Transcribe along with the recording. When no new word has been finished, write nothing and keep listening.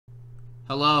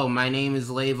Hello, my name is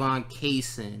Lavon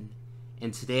Kaysen,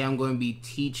 and today I'm going to be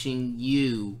teaching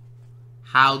you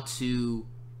how to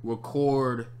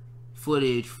record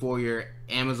footage for your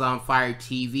Amazon Fire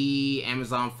TV,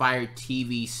 Amazon Fire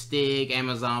TV Stick,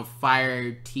 Amazon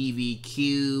Fire TV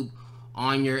Cube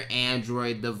on your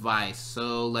Android device.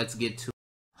 So let's get to it.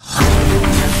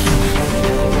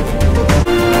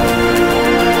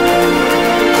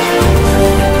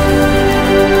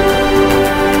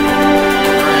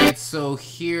 So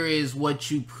here is what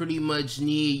you pretty much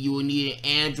need. You will need an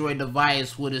Android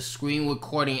device with a screen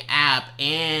recording app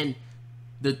and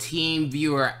the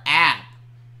TeamViewer app.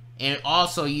 And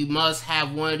also you must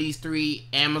have one of these three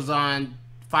Amazon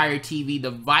Fire TV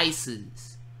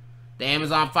devices. The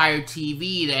Amazon Fire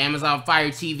TV, the Amazon Fire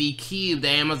TV Cube, the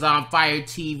Amazon Fire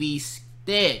TV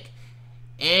Stick.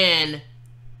 And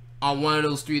on one of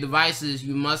those three devices,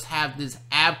 you must have this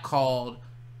app called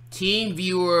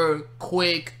TeamViewer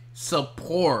Quick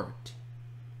Support,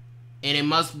 and it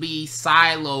must be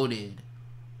sideloaded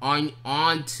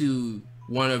onto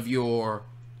one of your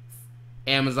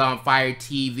Amazon Fire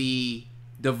TV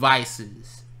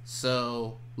devices.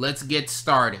 So let's get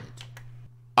started.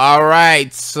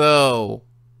 Alright, so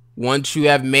once you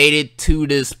have made it to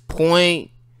this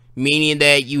point, meaning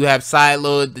that you have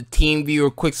sideloaded the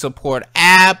TeamViewer Quick Support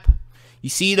app, you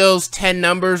see those 10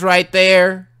 numbers right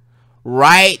there?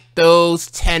 Write those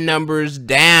 10 numbers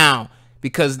down,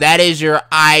 because that is your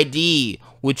ID,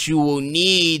 which you will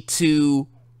need to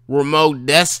remote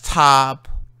desktop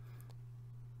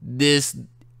this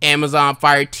Amazon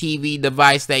Fire TV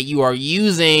device that you are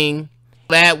using.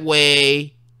 That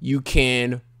way you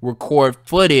can record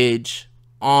footage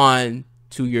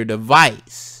onto your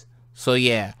device. So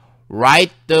yeah,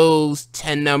 write those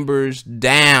 10 numbers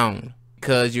down,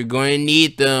 because you're going to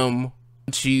need them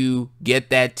to get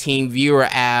that TeamViewer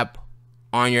app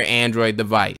on your Android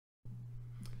device.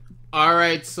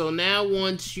 Alright, so now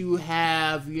once you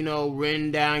have,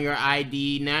 written down your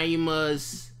ID, now you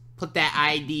must put that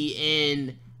ID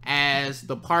in as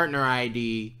the partner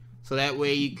ID, so that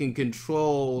way you can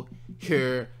control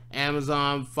your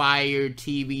Amazon Fire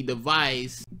TV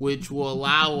device, which will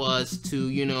allow us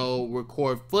to,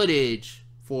 record footage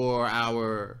for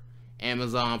our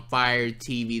Amazon Fire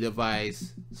TV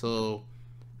device. So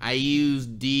I use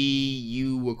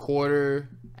DU Recorder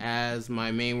as my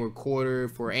main recorder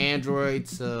for Android.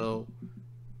 So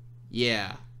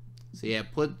yeah,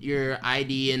 put your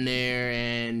ID in there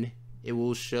and it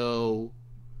will show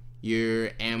your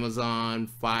Amazon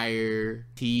Fire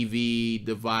TV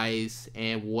device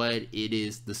and what it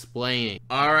is displaying.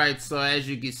 Alright, so as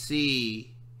you can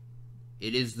see,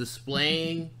 it is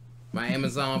displaying. My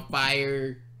Amazon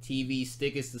Fire TV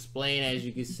Stick is displaying, as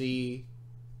you can see.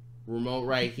 Remote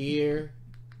right here,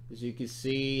 as you can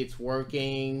see, it's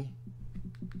working.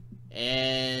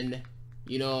 And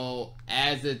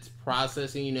as it's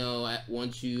processing,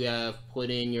 once you have put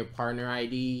in your partner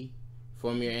ID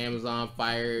from your Amazon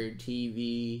Fire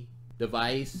TV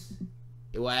device,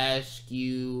 it will ask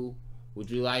you, would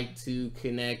you like to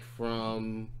connect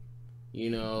from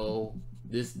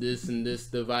this and this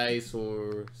device,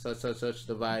 or such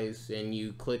device, and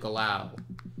you click allow.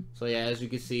 So yeah, as you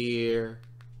can see here,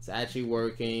 it's actually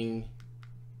working.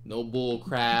 No bull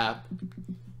crap.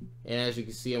 And as you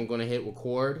can see, I'm gonna hit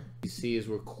record. You see it's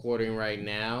recording right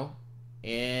now.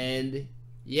 And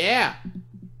yeah.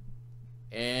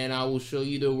 And I will show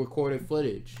you the recorded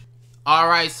footage.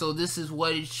 Alright, so this is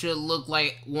what it should look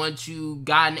like once you've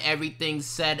gotten everything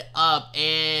set up,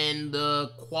 and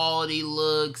the quality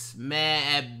looks meh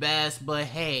at best, but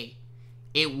hey,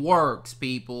 it works,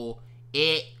 people.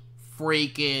 It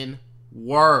freaking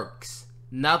works.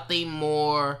 Nothing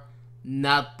more,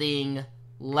 nothing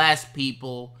less,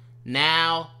 people.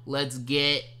 Now, let's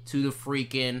get to the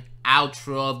freaking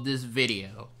outro of this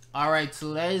video. Alright,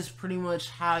 so that is pretty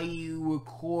much how you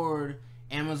record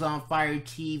Amazon Fire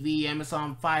TV,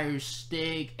 Amazon Fire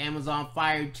Stick, Amazon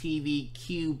Fire TV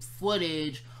Cube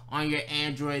footage on your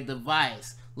Android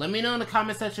device. Let me know in the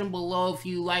comment section below if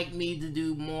you like me to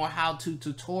do more how-to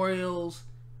tutorials.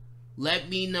 Let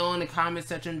me know in the comment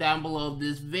section down below of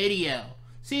this video.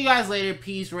 See you guys later.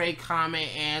 Peace, rate,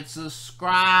 comment, and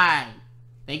subscribe.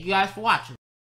 Thank you guys for watching.